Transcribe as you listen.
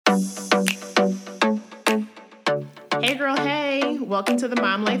Hey girl, hey, welcome to the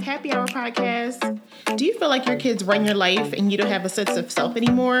Mom Life Happy Hour podcast. Do you feel like your kids run your life and you don't have a sense of self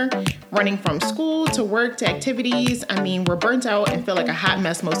anymore? Running from school to work to activities, we're burnt out and feel like a hot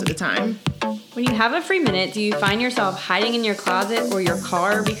mess most of the time. When you have a free minute, do you find yourself hiding in your closet or your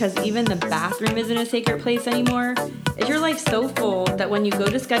car because even the bathroom isn't a sacred place anymore? Is your life so full that when you go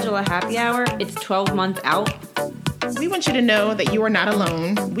to schedule a happy hour, it's 12 months out? We want you to know that you are not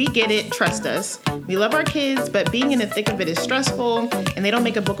alone. We get it, trust us. We love our kids, but being in the thick of it is stressful, and they don't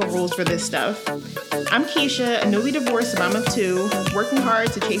make a book of rules for this stuff. I'm Keisha, a newly divorced mom of two, working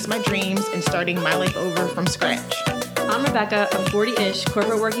hard to chase my dreams and starting my life over from scratch. I'm Rebecca, a 40-ish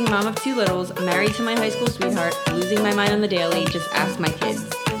corporate working mom of two littles, married to my high school sweetheart, losing my mind on the daily, just ask my kids.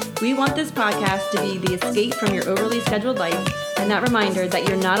 We want this podcast to be the escape from your overly scheduled life and that reminder that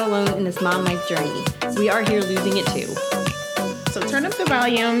you're not alone in this mom life journey. We are here losing it too. So turn up the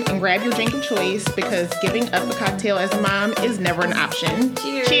volume and grab your drink of choice because giving up a cocktail as a mom is never an option.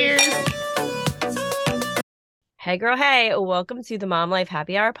 Cheers. Cheers. Hey girl, hey, welcome to the Mom Life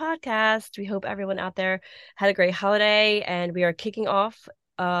Happy Hour podcast. We hope everyone out there had a great holiday, and we are kicking off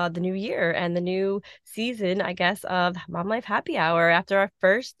the new year and the new season, I guess, of Mom Life Happy Hour after our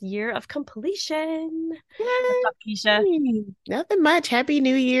first year of completion. What's up, Keisha? Nothing much. Happy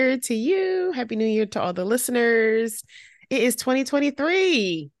New Year to you. Happy New Year to all the listeners. It is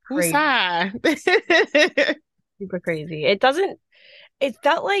 2023. Woosah. Super crazy. It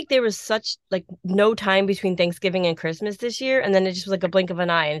felt like there was such no time between Thanksgiving and Christmas this year, and then it just was like a blink of an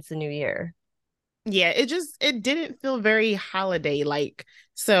eye and it's the new year. Yeah, it didn't feel very holiday-like.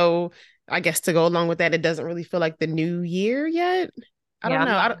 So I guess to go along with that, it doesn't really feel like the new year yet. I don't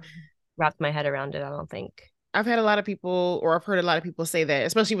know. I don't wrap my head around it, I don't think. I've had a lot of people, or I've heard a lot of people say that,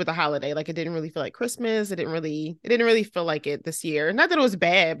 especially with the holiday, like it didn't really feel like Christmas. It didn't really feel like it this year. Not that it was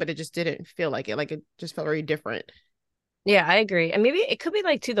bad, but it just didn't feel like it. Like it just felt very different. Yeah, I agree. And maybe it could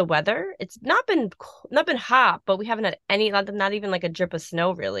be to the weather. It's not been hot, but we haven't had not even like a drip of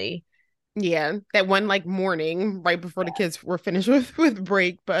snow really. Yeah, that one morning right before the kids were finished with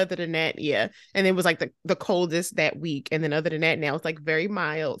break, but other than that, yeah. And it was the coldest that week, and then other than that, now it's very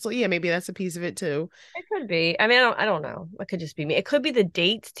mild. So yeah, maybe that's a piece of it too. It could be. I don't know. It could just be me. It could be the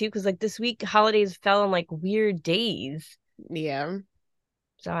dates too, because this week holidays fell on weird days. Yeah,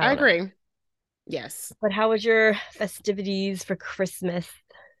 so I agree. Yes. But how was your festivities for Christmas?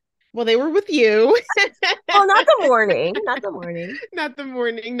 Well, they were with you. Oh, not the morning. Not the morning. Not the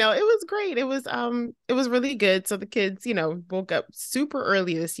morning. No, it was great. It was really good. So the kids, woke up super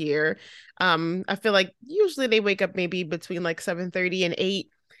early this year. I feel like usually they wake up maybe between 7:30 and 8.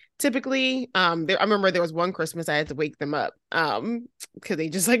 Typically, I remember there was one Christmas I had to wake them up because they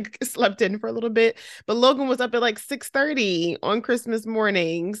just slept in for a little bit. But Logan was up at 6:30 on Christmas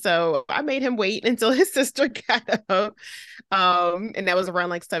morning, so I made him wait until his sister got up, and that was around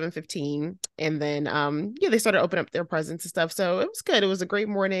 7:15. And then they started opening up their presents and stuff. So it was good. It was a great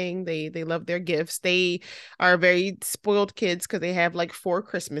morning. They loved their gifts. They are very spoiled kids because they have 4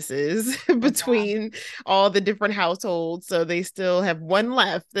 Christmases between all the different households. So they still have one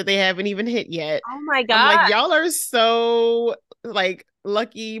left that they haven't even hit yet. Oh my God. I'm y'all are so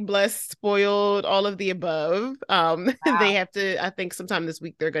lucky, blessed, spoiled, all of the above. Wow. They have to, I think sometime this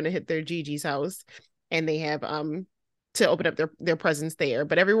week they're going to hit their Gigi's house, and they have to open up their presents there,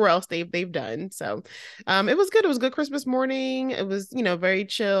 but everywhere else they've done. So it was good. It was a good Christmas morning. It was, very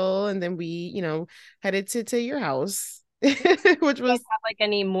chill. And then we, headed to your house. Which was have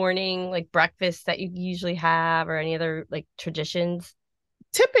any morning breakfast that you usually have, or any other traditions?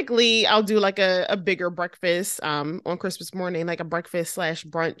 Typically I'll do a bigger breakfast on Christmas morning, a breakfast /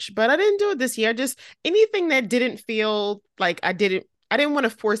 brunch, but I didn't do it this year. Just anything that didn't feel like I didn't want to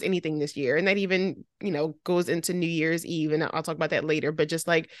force anything this year. And that even, goes into New Year's Eve, and I'll talk about that later, but just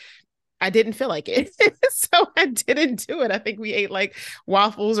I didn't feel like it. So I didn't do it. I think we ate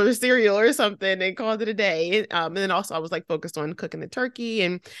waffles or cereal or something and called it a day. And then also I was focused on cooking the turkey,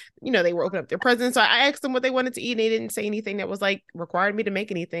 and, they were opening up their presents. So I asked them what they wanted to eat, and they didn't say anything that was required me to make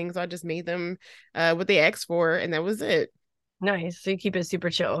anything. So I just made them what they asked for, and that was it. Nice. So you keep it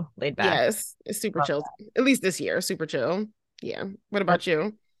super chill, laid back. Yes, it's super chill. At least this year, super chill. Yeah. What about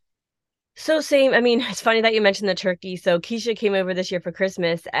you? So same. It's funny that you mentioned the turkey. So Keisha came over this year for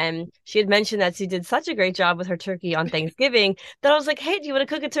Christmas, and she had mentioned that she did such a great job with her turkey on Thanksgiving that I was like, hey, do you want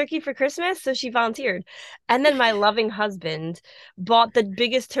to cook a turkey for Christmas? So she volunteered. And then my loving husband bought the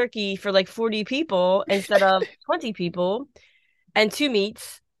biggest turkey for 40 people instead of 20 people, and 2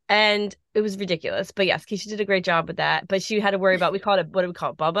 meats. And it was ridiculous. But yes, Keisha did a great job with that. But she had to worry about, we called it, what do we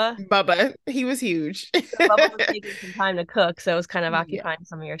call it? Bubba? Bubba, he was huge. So Bubba was taking some time to cook, so it was kind of Yeah. occupying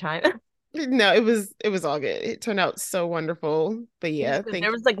some of your time. No, it was all good. It turned out so wonderful. But It was yeah, good. There thank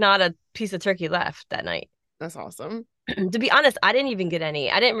you. was like not a piece of turkey left that night. That's awesome. To be honest, I didn't even get any.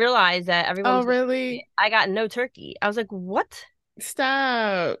 I didn't realize that everyone Oh, was going to get it. really? I got no turkey. I was like, what?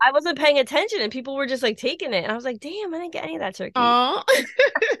 Stop. I wasn't paying attention and people were just like taking it. And I was like, damn, I didn't get any of that turkey. Oh,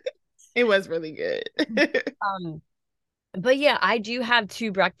 it was really good. Um, But yeah, I do have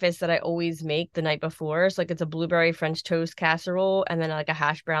two breakfasts that I always make the night before. So like it's a blueberry French toast casserole and then like a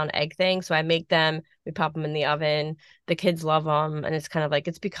hash brown egg thing. So I make them, we pop them in the oven. The kids love them, and it's kind of like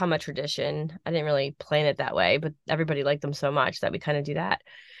it's become a tradition. I didn't really plan it that way, but everybody liked them so much that we kind of do that.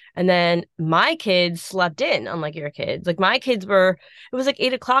 And then my kids slept in, unlike your kids. Like my kids were, it was like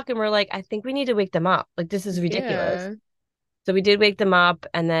 8 o'clock, and we're like, I think we need to wake them up. Like this is ridiculous. Yeah. So we did wake them up,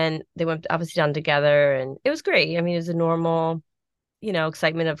 and then they went obviously down together, and it was great. I mean, it was a normal,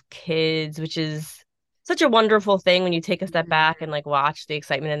 excitement of kids, which is such a wonderful thing when you take a step back and like watch the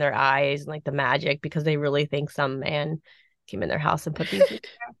excitement in their eyes and like the magic because they really think some man came in their house and put these things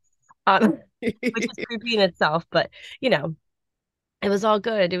which is creepy in itself, but you know, it was all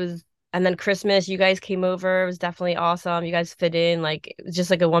good. It was, and then Christmas, you guys came over. It was definitely awesome. You guys fit in. Like, it was just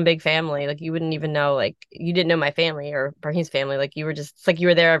like a one big family. Like, you wouldn't even know, like, you didn't know my family or Brahim's family. Like, you were just, it's like you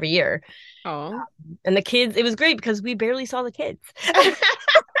were there every year. Oh. And the kids, it was great because we barely saw the kids.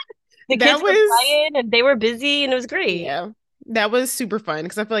 The That kids were was playing and they were busy and it was great. Yeah, that was super fun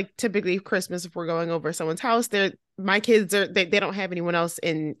because I feel like typically Christmas, if we're going over someone's house, my kids they don't have anyone else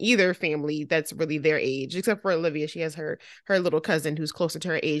in either family that's really their age, except for Olivia. She has her little cousin who's closer to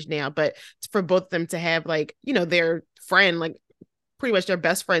her age now. But for both of them to have like, their friend, like pretty much their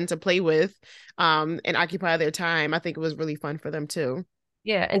best friend to play with, and occupy their time, I think it was really fun for them too.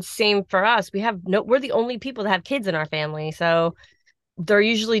 Yeah. And same for us. We're the only people that have kids in our family. So they're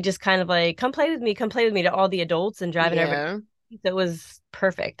usually just kind of like, come play with me to all the adults and driving everybody. Yeah. So it was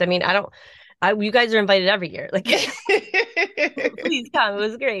perfect. I mean, you guys are invited every year. Like, please come. It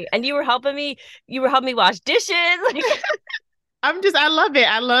was great. And you were helping me wash dishes. Like, I love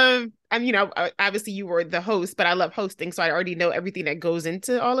it. Obviously you were the host, but I love hosting. So I already know everything that goes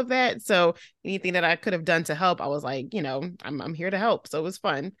into all of that. So anything that I could have done to help, I was like, I'm here to help. So it was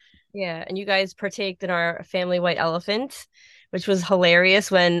fun. yeah. And you guys partaked in our family white elephant, which was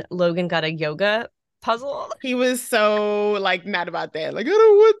hilarious when Logan got a yoga puzzle. He was so like mad about that. Like, I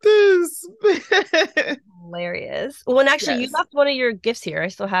don't want this. Hilarious. Well, and actually, you Yes. left one of your gifts here. I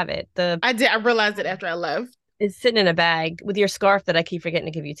still have it. The I did. I realized it after I left. It's sitting in a bag with your scarf that I keep forgetting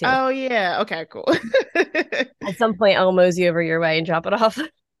to give you too. Oh yeah. Okay, cool. At some point, I'll mosey over your way and drop it off.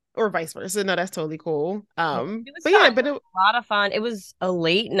 Or vice versa. No, that's totally cool. Yeah, it was But yeah, fun. but It was a lot of fun. It was a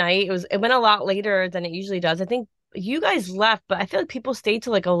late night. It went a lot later than it usually does. I think you guys left, but I feel like people stayed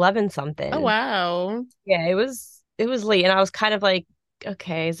till like 11 oh something. wow. Yeah, it was late, and I was kind of like,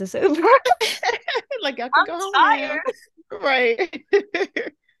 okay, is this over? Like I can I'm go home now. tired. Right.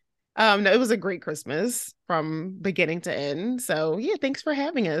 No, it was a great Christmas from beginning to end. So yeah, thanks for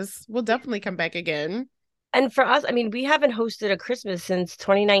having us. We'll definitely come back again. And for us, I mean, we haven't hosted a Christmas since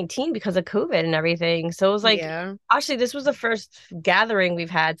 2019 because of COVID and everything. So it was like, Yeah. actually, this was the first gathering we've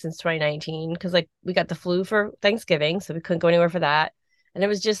had since 2019 because, like, we got the flu for Thanksgiving, so we couldn't go anywhere for that. And it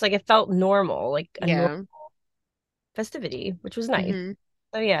was just like, it felt normal, like a normal Yeah. festivity, which was nice. Hmm.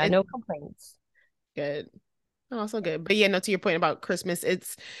 So, yeah, It no complaints. good. Oh, so good. But yeah, no, to your point about Christmas,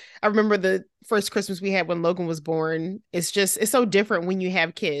 I remember the first Christmas we had when Logan was born. It's so different when you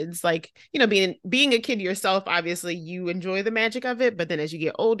have kids. Like, being a kid yourself, obviously you enjoy the magic of it, but then as you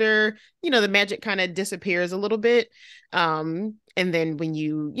get older, the magic kind of disappears a little bit. And then when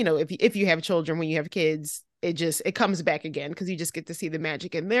if you have children, when you have kids, it comes back again because you just get to see the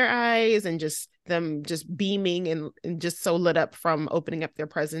magic in their eyes and just them just beaming and just so lit up from opening up their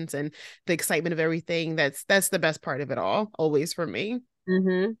presents and the excitement of everything. That's the best part of it all, always for me.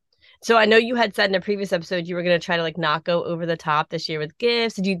 Mm-hmm. So I know you had said in a previous episode you were going to try to like not go over the top this year with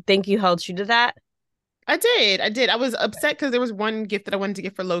gifts. Did you think you held true to that? I did. I did. I was upset because there was one gift that I wanted to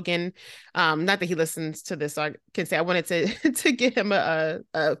get for Logan. Not that he listens to this, so I can say I wanted to to get him a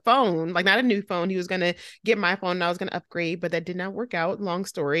phone, like not a new phone. He was gonna get my phone and I was gonna upgrade, but that did not work out. Long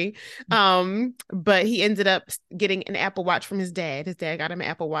story. But he ended up getting an Apple Watch from his dad. His dad got him an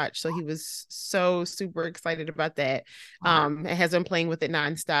Apple Watch, so he was so super excited about that. Wow. And has been playing with it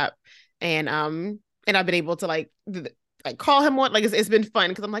nonstop. And I've been able to like like call him on, like it's been fun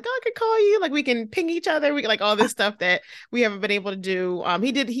because I'm like, oh, I could call you, like we can ping each other, we like all this stuff that we haven't been able to do.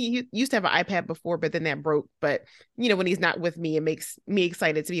 He used to have an iPad before, but then that broke. But when he's not with me, it makes me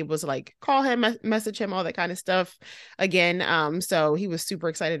excited to be able to like call him, message him, all that kind of stuff again. So he was super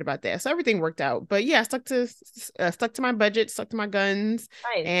excited about that, so everything worked out. But yeah, stuck to my budget, stuck to my guns,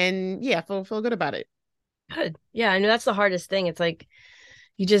 Nice. and yeah, feel good about it. Good. Yeah, I know that's the hardest thing. It's like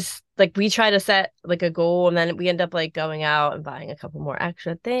you just like we try to set like a goal and then we end up like going out and buying a couple more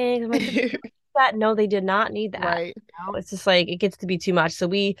extra things. I'm like, did they need that? No, they did not need that. Right. It's just like it gets to be too much. So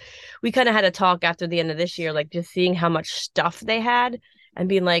we kind of had a talk after the end of this year, like just seeing how much stuff they had and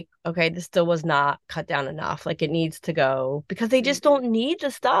being like, okay, this still was not cut down enough. Like it needs to go because they just Mhm. don't need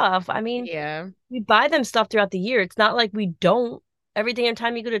the stuff. I mean, Yeah. we buy them stuff throughout the year. It's not like we don't. Every damn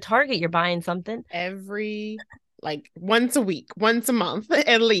time you go to Target, you're buying something. Every like once a week, once a month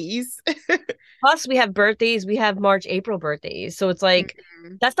at least. Plus, we have birthdays. We have March, April birthdays. So it's like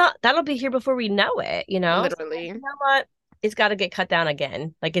Mhm. that'll be here before we know it, you know? So I'm like, Literally. you know what? It's got to get cut down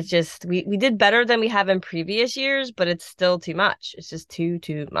again. Like it's just we did better than we have in previous years, but it's still too much. It's just too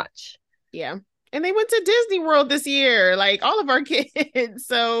much. Yeah. And they went to Disney World this year, like all of our kids.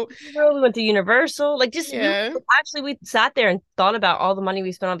 So We went to Universal. Like just yeah. actually we sat there and thought about all the money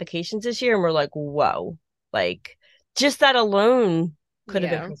we spent on vacations this year, and we're like, whoa, like just that alone could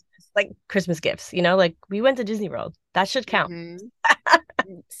have been Yeah. Christmas, like Christmas gifts. You know, like we went to Disney World. That should count Hmm.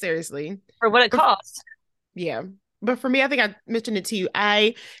 Seriously. for what it But costs. yeah. But for me, I think I mentioned it to you.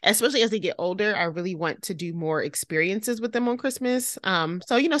 Especially as they get older, I really want to do more experiences with them on Christmas. So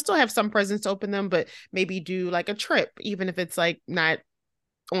still have some presents to open them, but maybe do like a trip, even if it's like not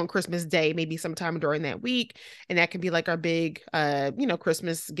on Christmas Day, maybe sometime during that week. And that can be like our big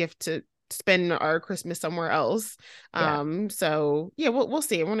Christmas gift to spend our Christmas somewhere else. Yeah, So yeah, we'll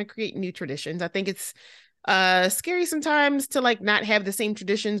see. I want to create new traditions. I think it's scary sometimes to like not have the same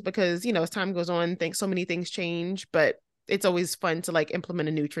traditions because as time goes on, think so many things change, but it's always fun to like implement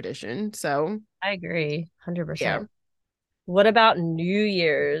a new tradition. So I agree, yeah. 100%. What about New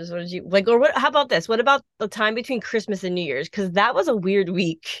Year's? What did you like, or what? How about this? What about the time between Christmas and New Year's? Because that was a weird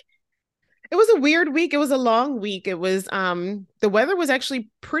week. It was a weird week. It was a long week. It was the weather was actually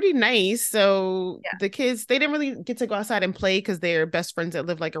pretty nice. So Yeah. the kids, they didn't really get to go outside and play because their best friends that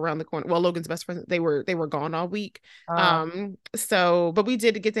live like around the corner. Well, Logan's best friends, they were gone all week. Uh, So but we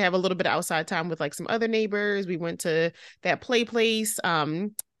did get to have a little bit of outside time with like some other neighbors. We went to that play place,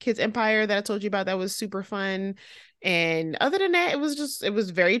 Kids Empire that I told you about. That was super fun. And other than that, it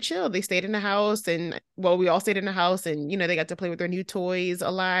was very chill. They stayed in the house and well, we all stayed in the house and they got to play with their new toys a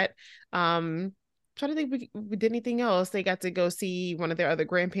lot. Trying to think we did anything else. They got to go see one of their other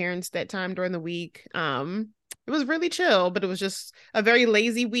grandparents that time during the week. It was really chill, but it was just a very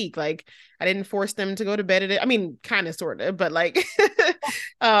lazy week. Like I didn't force them to go to bed at it. I mean, kind of sort of, but like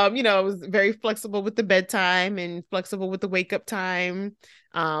I was very flexible with the bedtime and flexible with the wake up time.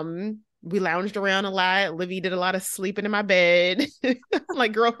 We lounged around a lot. Livy did a lot of sleeping in my bed. I'm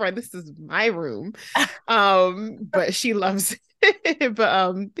like, girlfriend, this is my room. But she loves it.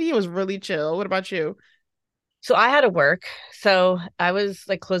 But he was really chill. What about you? so I had to work. So I was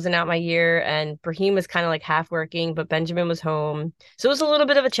like closing out my year, and Brahim was kind of like half working, but Benjamin was home. So it was a little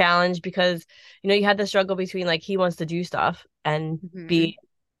bit of a challenge because you had the struggle between like he wants to do stuff and Hmm. be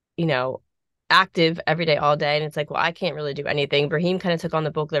you know, active every day, all day. And it's like, well, I can't really do anything. Brahim kind of took on the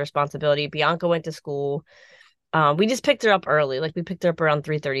bulk of the responsibility. Bianca went to school. We just picked her up early. Like we picked her up around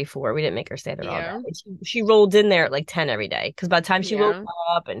 3:34. We didn't make her stay there all day. Yeah. She rolled in there at like 10 every day. Because by the time she woke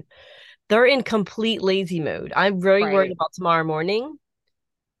Yeah. up and they're in complete lazy mode. I'm very worried Right. about tomorrow morning.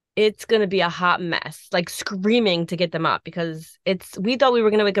 It's gonna be a hot mess, like screaming to get them up because we thought we were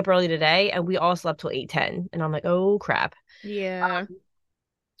gonna wake up early today and we all slept till 8:10. And I'm like, oh crap. Yeah.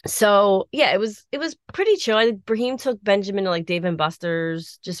 So yeah, it was pretty chill. I think Brahim took Benjamin to like Dave and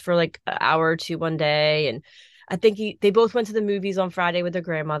Buster's just for like an hour or two one day, and I think they both went to the movies on Friday with their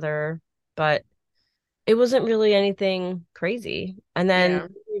grandmother, but it wasn't really anything crazy. And then Yeah.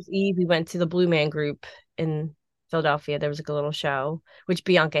 New Year's Eve we went to the Blue Man Group in Philadelphia. There was like a little show, which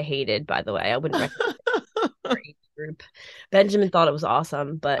Bianca hated, by the way. I wouldn't recommend for age group. Benjamin thought it was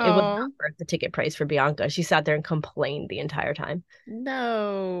awesome, but it was not Oh, worth the ticket price for Bianca. She sat there and complained the entire time.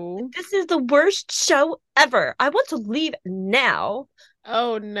 no. This is the worst show ever. I want to leave now.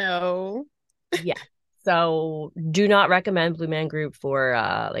 Oh, no. Yeah. So do not recommend Blue Man Group for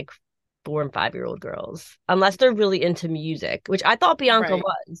like 4 and 5 year old girls unless they're really into music, which I thought Bianca Right.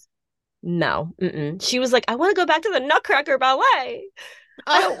 was. No, she was like, I want to go back to the Nutcracker Ballet.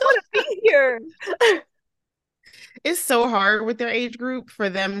 I don't want to be here. It's so hard with their age group for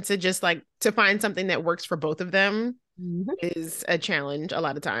them to just like to find something that works for both of them. Mhm. is a challenge a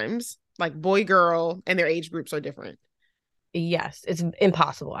lot of times. Like boy, girl, and their age groups are different. Yes, it's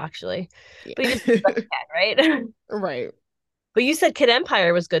impossible actually. But you just do Yeah. what you can, right? Right. But you said Kid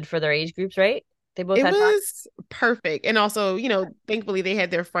Empire was good for their age groups, right? They both It had fun. was perfect. And also, thankfully they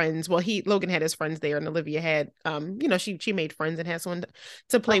had their friends. Well, Logan had his friends there and Olivia had she made friends and had someone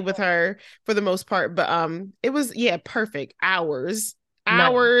to play with Okay. her for the most part. But it was yeah, perfect. Hours. Nice.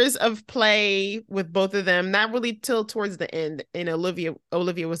 Hours of play with both of them. Not really till towards the end. And Olivia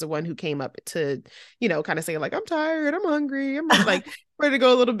was the one who came up to, kind of say like, I'm tired, I'm hungry, like ready to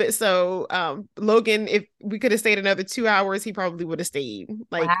go a little bit. So Logan, if we could have stayed another 2 hours, he probably would have stayed.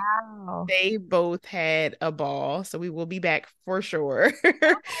 Like Wow. they both had a ball, so we will be back for sure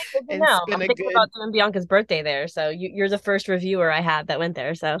Okay, good to and know. spend I'm a thinking good. about doing Bianca's birthday there, so you're the first reviewer I have that went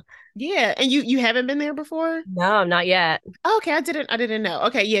there. So Yeah, and you haven't been there before? no, not yet. Okay, I didn't know.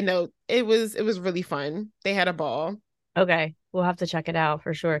 Okay, yeah, no, it was really fun. They had a ball. Okay, we'll have to check it out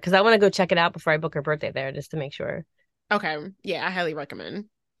for sure because I want to go check it out before I book her birthday there just to make sure. Okay, yeah, I highly recommend.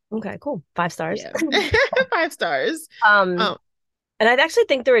 Okay, cool. 5 stars. Yeah. 5 stars. Um, um and I'd actually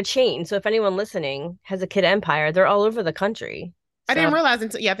think they're a chain. So if anyone listening has a Kid Empire, they're all over the country. I So didn't realize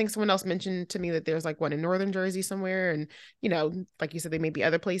until, yeah, I think someone else mentioned to me that there's like one in northern Jersey somewhere, and like you said, they may be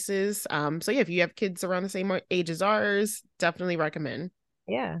other places. So yeah, if you have kids around the same age as ours, definitely recommend.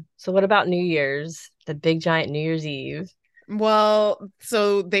 yeah. So what about New Year's? The big giant New Year's Eve. Well,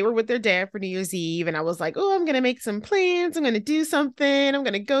 so they were with their dad for New Year's Eve, and I was like, "Oh, I'm gonna make some plans. I'm gonna do something. I'm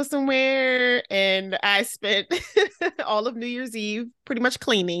gonna go somewhere." And I spent all of New Year's Eve pretty much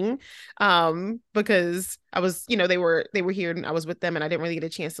cleaning, because I was, they were here and I was with them, and I didn't really get a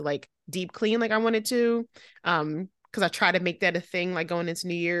chance to like deep clean like I wanted to, because I try to make that a thing like going into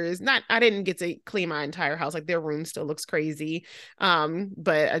New Year's. Not, I didn't get to clean my entire house. Like their room still looks crazy.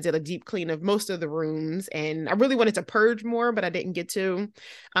 But I did a deep clean of most of the rooms and I really wanted to purge more, but I didn't get to.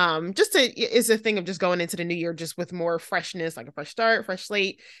 Just to it's a thing of just going into the new year just with more freshness, like a fresh start, fresh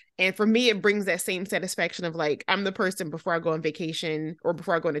slate. And for me, it brings that same satisfaction of like I'm the person before I go on vacation or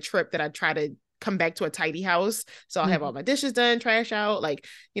before I go on a trip that I try to come back to a tidy house. So I'll have all Mhm. my dishes done, trash out, like,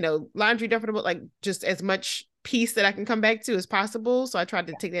 laundry done, like just as much peace that I can come back to as possible. So I tried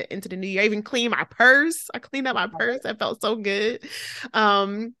to take that into the new year. I even cleaned my purse. I cleaned up my purse. That felt so good.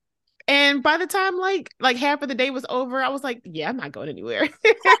 Um, and by the time like half of the day was over, I was like, yeah, I'm not going anywhere.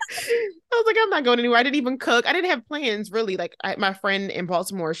 I was like, I'm not going anywhere. I didn't even cook. I didn't have plans really. Like my friend in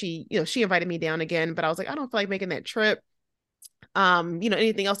Baltimore, she invited me down again, but I was like, I don't feel like making that trip.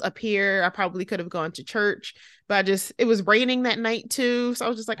 Anything else up here, I probably could have gone to church, but it was raining that night too. So I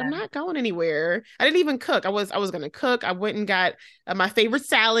was just like, I'm Yeah. not going anywhere. I didn't even cook. I was gonna cook. I went and got my favorite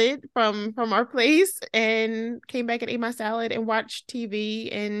salad from our place and came back and ate my salad and watched TV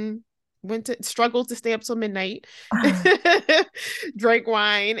and struggled to stay up till midnight, drank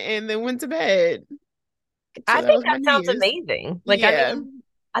wine, and then went to bed. I So that think was my that New sounds Year's. amazing. Like, I Yeah. mean,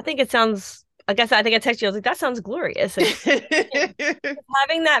 I think it sounds, I guess I think I texted you. I was like, that sounds glorious. Like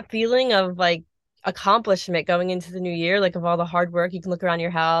having that feeling of like accomplishment going into the new year, like of all the hard work, you can look around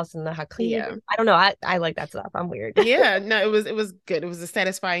your house and how clean it Yeah. is. I don't know. I like that stuff. I'm weird. Yeah, no, it was good. It was a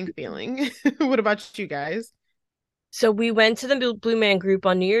satisfying feeling. What about you guys? So we went to the Blue Man Group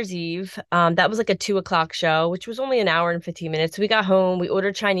on New Year's Eve. That was like a 2 o'clock show, which was only an hour and 15 minutes. So we got home, we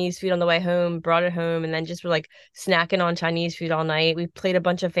ordered Chinese food on the way home, brought it home, and then just were like snacking on Chinese food all night. We played a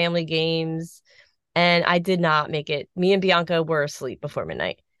bunch of family games, and I did not make it. Me and Bianca were asleep before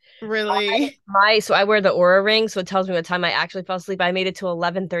midnight. Really? So I wear the Aura ring, so it tells me what time I actually fell asleep. I made it to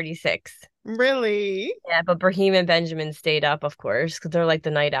 11:36. Really? Yeah, but Brahim and Benjamin stayed up, of course, because they're like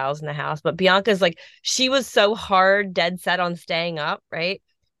the night owls in the house. But Bianca's like, she was so hard, dead set on staying up, right?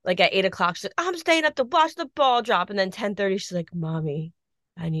 Like at 8 o'clock, she's like, I'm staying up to watch the ball drop. And then 10:30, she's like, Mommy,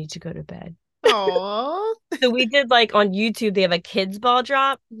 I need to go to bed. Oh, So we did like on YouTube, they have a kids ball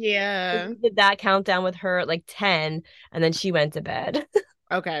drop. So yeah. we did that countdown with her at like 10, and then she went to bed.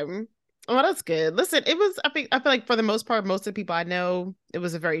 Okay. Well, that's good. Listen, I feel like for the most part, most of the people I know, it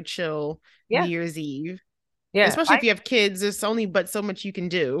was a very chill New Yeah. Year's Eve. Yeah. Especially if you have kids, there's only but so much you can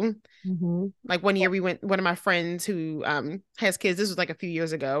do. Mhm. Like one year one of my friends who has kids, this was like a few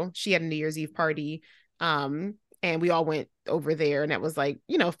years ago. She had a New Year's Eve party. And we all went over there and that was like,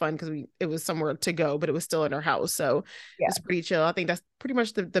 fun because it was somewhere to go, but it was still in our house. So Yeah. it's pretty chill. I think that's pretty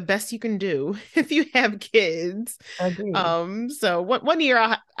much the best you can do if you have kids. Agreed. So one year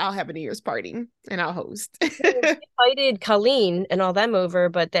I'll have a New Year's party and I'll host. We invited Colleen and all them over,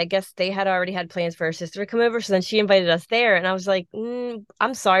 but I guess they had already had plans for her sister to come over. So then she invited us there. And I was like,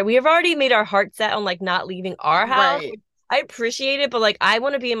 I'm sorry. We have already made our heart set on like not leaving our house. Right. I appreciate it, but like I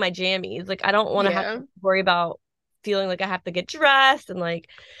want to be in my jammies. Like I don't want to have Yeah. to worry about feeling like I have to get dressed and like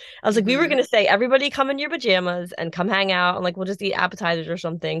I was like, we were Hmm. gonna say everybody come in your pajamas and come hang out and like we'll just eat appetizers or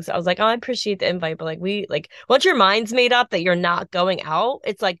something. So I was like, oh, I appreciate the invite, but like we like once your mind's made up that you're not going out,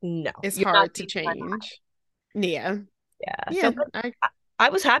 it's like no, It's you're not hard to leaving my change. Yeah. house. Yeah. So Yeah. but I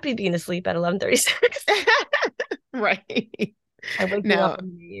was happy being asleep at 11:36 Right. and waking up No, in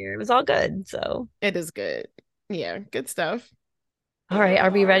the new year. It was all good. So it is good. Yeah, good stuff. all right,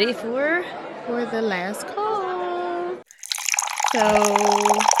 are we ready for For the last call. So,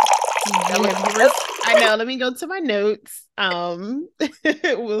 do gotta you look have at my yours? notes? I know, let me go to my notes.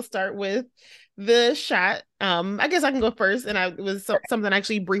 We'll start with the shot. I guess I can go first, and it was something I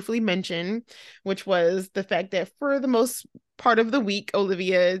actually briefly mentioned, which was the fact that for the most part of the week,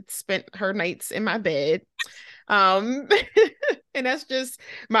 Olivia spent her nights in my bed. Um, and that's just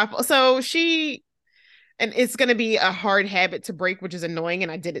my fault. So and it's going to be a hard habit to break, which is annoying,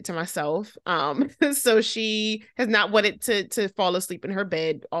 and I did it to myself. So she has not wanted to fall asleep in her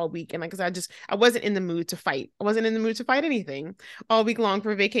bed all week, and like, because I wasn't in the mood to fight. I wasn't in the mood to fight anything all week long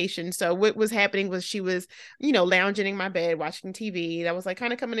for vacation. So what was happening was she was, lounging in my bed watching TV. That was like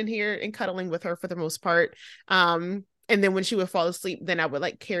kind of coming in here and cuddling with her for the most part. And then when she would fall asleep, then I would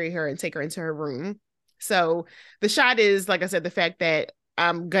like carry her and take her into her room. So the shot is, like I said, the fact that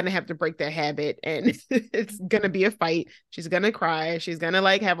I'm gonna have to break that habit, and it's gonna be a fight. She's gonna cry. She's gonna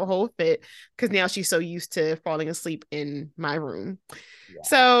like have a whole fit because now she's so used to falling asleep in my room. Yeah,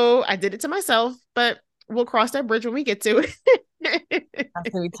 So I did it to myself, but we'll cross that bridge when we get to it. that's It's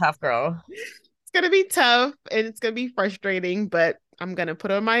gonna be tough, girl. gonna be tough and it's gonna be frustrating, but I'm gonna put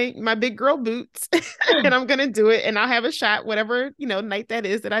on my big girl boots and I'm gonna do it, and I'll have a shot whatever night that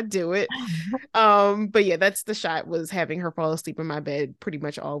is that I do it. But yeah, that's the shot, was having her fall asleep in my bed pretty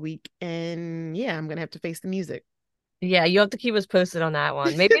much all week. And yeah, I'm gonna have to face the music. Yeah, you have to keep us posted on that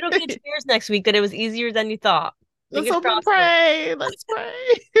one. Maybe it'll get yours next week that it was easier than you thought. Let's Fingers hope and crossed for it. pray. Let's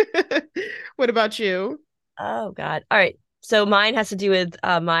pray. What about you? Oh God. All right. So mine has to do with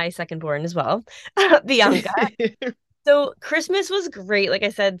my second born as well, Bianca. So Christmas was great, like I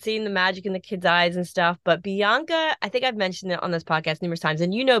said, seeing the magic in the kids' eyes and stuff. But Bianca, I think I've mentioned it on this podcast numerous times,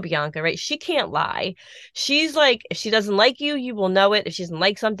 and you know Bianca, right? She can't lie. She's like, if she doesn't like you, you will know it. If she doesn't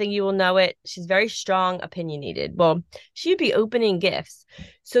like something, you will know it. She's very strong, opinionated. Well, she'd be opening gifts.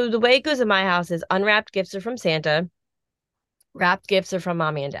 So the way it goes in my house is unwrapped gifts are from Santa, wrapped gifts are from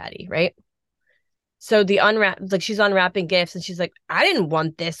mommy and daddy, right? So the unwrapped, like she's unwrapping gifts, and she's like, I didn't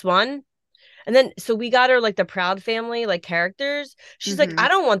want this one. And then so we got her like the Proud Family like characters. She's like, I Hmm.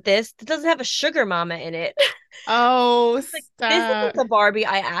 don't want this. It doesn't have a sugar mama in it. Oh, Like, this isn't stop. the Barbie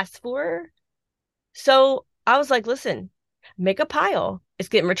I asked for. So I was like, listen, make a pile. It's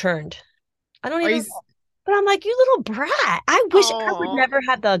getting returned. I don't Are even you? know. But I'm like, you little brat. I wish I would Oh, never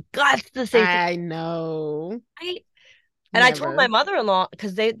have the guts to say things. I know. Right? And I told my Never. mother-in-law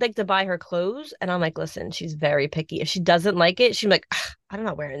because they like to buy her clothes, and I'm like, listen, she's very picky. If she doesn't like it, she's like, I'm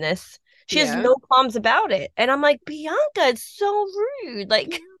not wearing this. She has Yeah. no qualms about it. And I'm like, Bianca, it's so rude.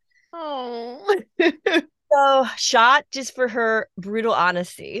 Like, Oh. so shot just for her brutal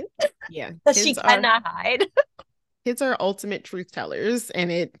honesty Yeah. that she cannot hide. Kids are ultimate truth tellers,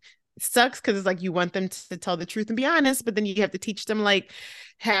 and it sucks because it's like you want them to tell the truth and be honest, but then you have to teach them like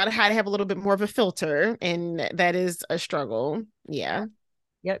how to have a little bit more of a filter, and that is a struggle. Yeah.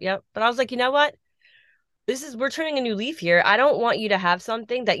 Yep, yep. But I was like, you know what? We're turning a new leaf here. I don't want you to have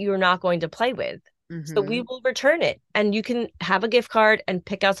something that you're not going to play with. So we Hmm. will return it, and you can have a gift card and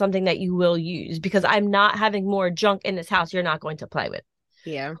pick out something that you will use because I'm not having more junk in this house you're not going to play with.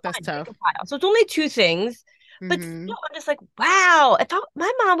 Yeah, that's Fine, pick tough. a pile. So it's only two things, but Hmm. still, I'm just like, wow.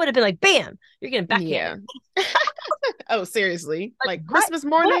 My mom would have been like, bam, you're getting backhanded. Yeah. Oh, seriously. Like, Like what? Christmas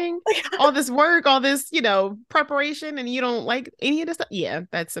What? morning, all this work, all this, preparation, and you don't like any of this stuff. Yeah,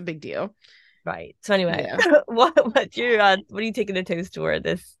 that's a big deal. Right. So anyway, Yeah. what are you taking the toast toward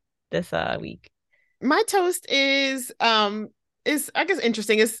this week? My toast is I guess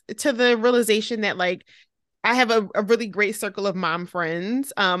interesting, is to the realization that like I have a really great circle of mom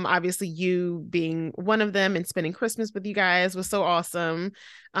friends. Obviously you being one of them, and spending Christmas with you guys was so awesome.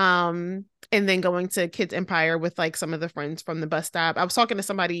 And then going to Kids Empire with like some of the friends from the bus stop. I was talking to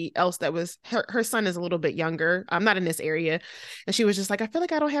somebody else that was her son is a little bit younger. I'm not in this area. And she was just like, I feel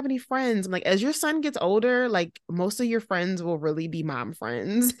like I don't have any friends. I'm like, as your son gets older, like most of your friends will really be mom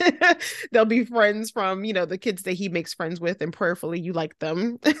friends. They'll be friends from, the kids that he makes friends with, and prayerfully you like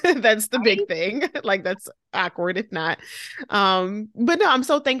them. That's the big Right? thing. Like that's awkward if not. But no, I'm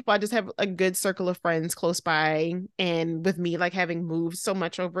so thankful I just have a good circle of friends close by, and with me like having moved so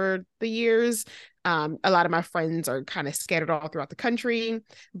much over the years, A lot of my friends are kind of scattered all throughout the country,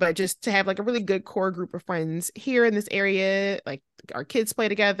 but just to have like a really good core group of friends here in this area, like our kids play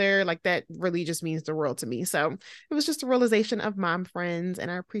together, like that really just means the world to me. So it was just a realization of mom friends, and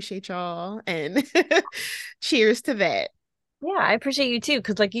I appreciate y'all. And cheers to that. Yeah, I appreciate you too.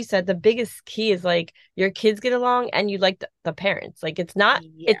 Because, like you said, the biggest key is like your kids get along and you like the parents. Like, it's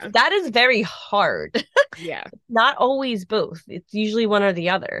Yeah. that is very hard. Yeah. Not always both. It's usually one or the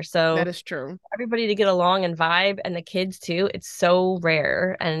other. That So, is true. everybody to get along and vibe and the kids too, it's so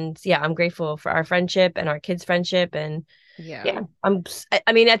rare. And yeah, I'm grateful for our friendship and our kids' friendship. And Yeah. yeah,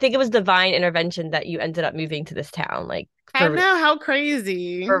 I mean, I think it was divine intervention that you ended up moving to this town. Like, I for real, know, how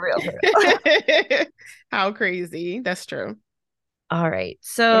crazy. for real, for real. How crazy. That's true. All right.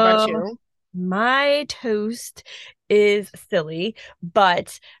 What about So you? my toast is silly,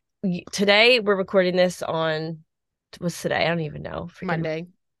 but today we're recording this on, what's today? I don't even know. Freaking Monday,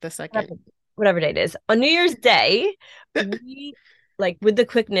 the second. whatever day it is. On New Year's Day, we like with the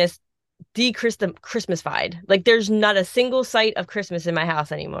quickness Christmasified. Like there's not a single sight of Christmas in my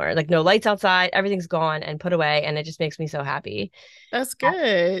house anymore. Like no lights outside, everything's gone and put away, and it just makes me so happy. That's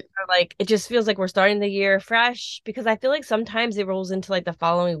good. Like it just feels like we're starting the year fresh because I feel like sometimes it rolls into like the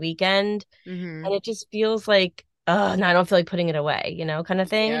following weekend Hmm. and it just feels like, oh no, I don't feel like putting it away, kind of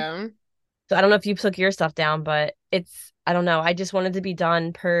thing. Yeah. So I don't know if you took your stuff down, but I don't know. I just wanted to be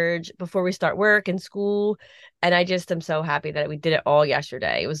done, purge before we start work and school. And I just am so happy that we did it all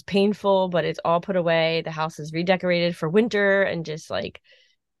yesterday. It was painful, but it's all put away. The house is redecorated for winter and just like,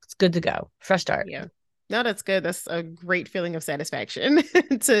 it's good to go. Fresh start. Yeah. No, that's good. That's a great feeling of satisfaction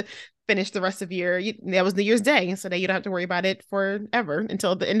to finish the rest of your. That was New Year's Day, so that you don't have to worry about it forever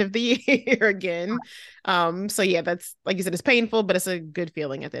until the end of the year again. So yeah, that's like you said, it's painful, but it's a good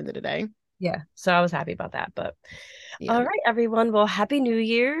feeling at the end of the day. Yeah. So I was happy about that. But Yeah. all right, everyone. Well, Happy New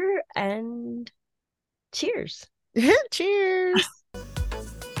Year and cheers. Cheers.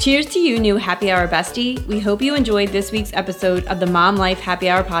 Cheers to you, new happy hour bestie. We hope you enjoyed this week's episode of the Mom Life Happy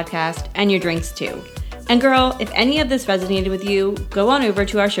Hour podcast and your drinks too. And girl, if any of this resonated with you, go on over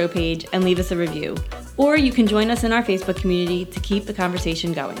to our show page and leave us a review. Or you can join us in our Facebook community to keep the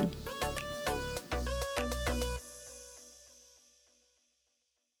conversation going.